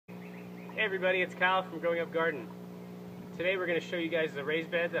Hey everybody, it's Kyle from Growing Up Garden. Today we're going to show you guys the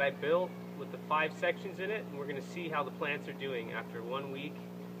raised bed that I built with the 5 sections in it, and we're going to see how the plants are doing after 1 week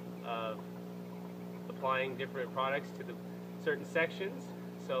of applying different products to the certain sections.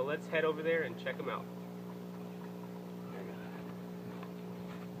 So let's head over there and check them out.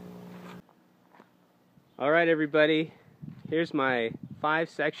 Alright everybody, here's my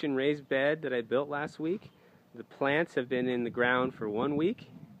 5-section raised bed that I built last week. The plants have been in the ground for 1 week.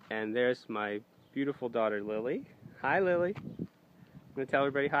 And there's my beautiful daughter, Lily. Hi, Lily. I'm going to tell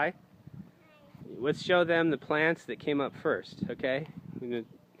everybody hi. Let's show them the plants that came up first, okay?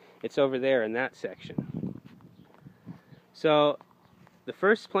 It's over there in that section. So, the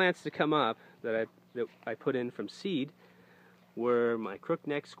first plants to come up that I put in from seed were my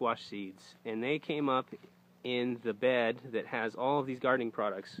crookneck squash seeds. And they came up in the bed that has all of these gardening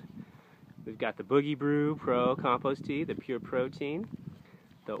products. We've got the Boogie Brew Pro Compost Tea, the Pure Protein,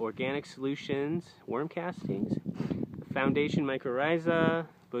 the Organic Solutions worm castings, the Foundation Mycorrhiza,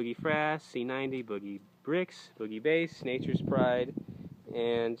 Boogie Frass, C90, Boogie Bricks, Boogie Base, Nature's Pride,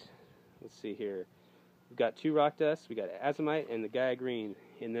 and let's see here. We've got 2 rock dusts, we got azomite and the Gaia Green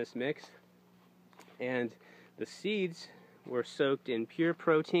in this mix. And the seeds were soaked in Pure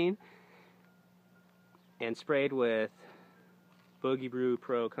Protein and sprayed with Boogie Brew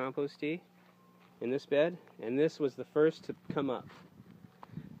Pro Compost Tea in this bed. And this was the first to come up.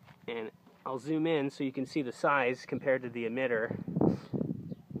 And I'll zoom in so you can see the size compared to the emitter.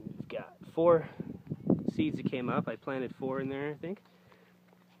 We've got 4 seeds that came up. I planted 4 in there, I think.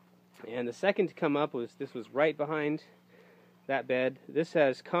 And the second to come up was right behind that bed. This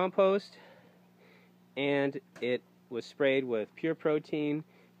has compost, and it was sprayed with Pure Protein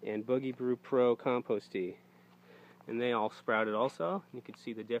and Boogie Brew Pro Compost Tea. And they all sprouted also. You can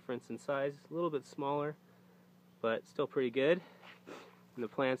see the difference in size. A little bit smaller, but still pretty good. And the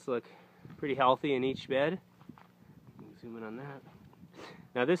plants look pretty healthy in each bed. Zoom in on that.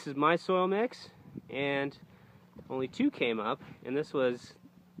 Now this is my soil mix, and only 2 came up, and this was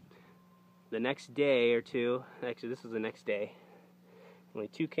the next day or 2. Actually, this was the next day. Only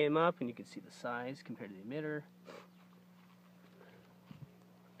 2 came up, and you can see the size compared to the emitter.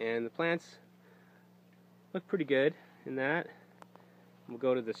 And the plants look pretty good in that. We'll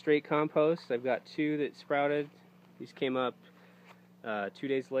go to the straight compost. I've got 2 that sprouted. These came up 2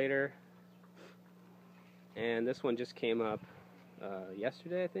 days later, and this one just came up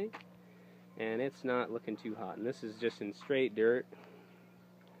yesterday, I think, and it's not looking too hot. And this is just in straight dirt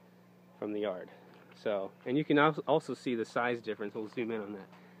from the yard. So, and you can also see the size difference. We'll zoom in on that.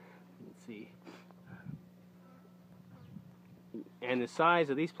 Let's see. And the size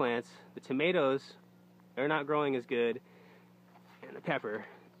of these plants, the tomatoes are not growing as good, and the pepper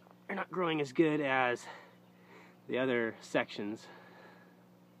are not growing as good as the other sections.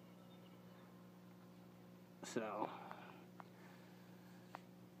 So,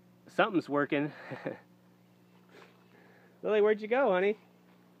 something's working. Lily, where'd you go, honey?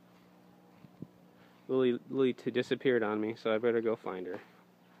 Lily disappeared on me, so I better go find her.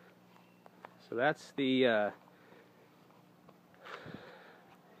 So that's the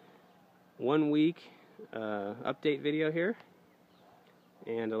 1 week update video here.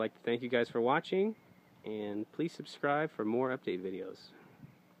 And I'd like to thank you guys for watching, and please subscribe for more update videos.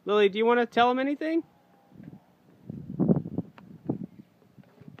 Lily, do you want to tell them anything?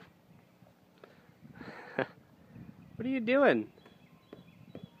 What are you doing?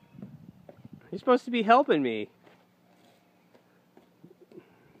 You're supposed to be helping me.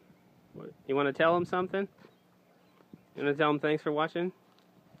 What, you want to tell them something? You want to tell them thanks for watching?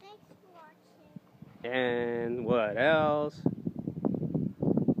 Thanks for watching. And what else?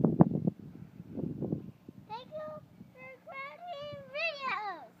 Thank you for watching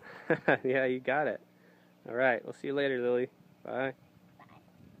videos. Yeah, you got it. Alright, we'll see you later, Lily. Bye.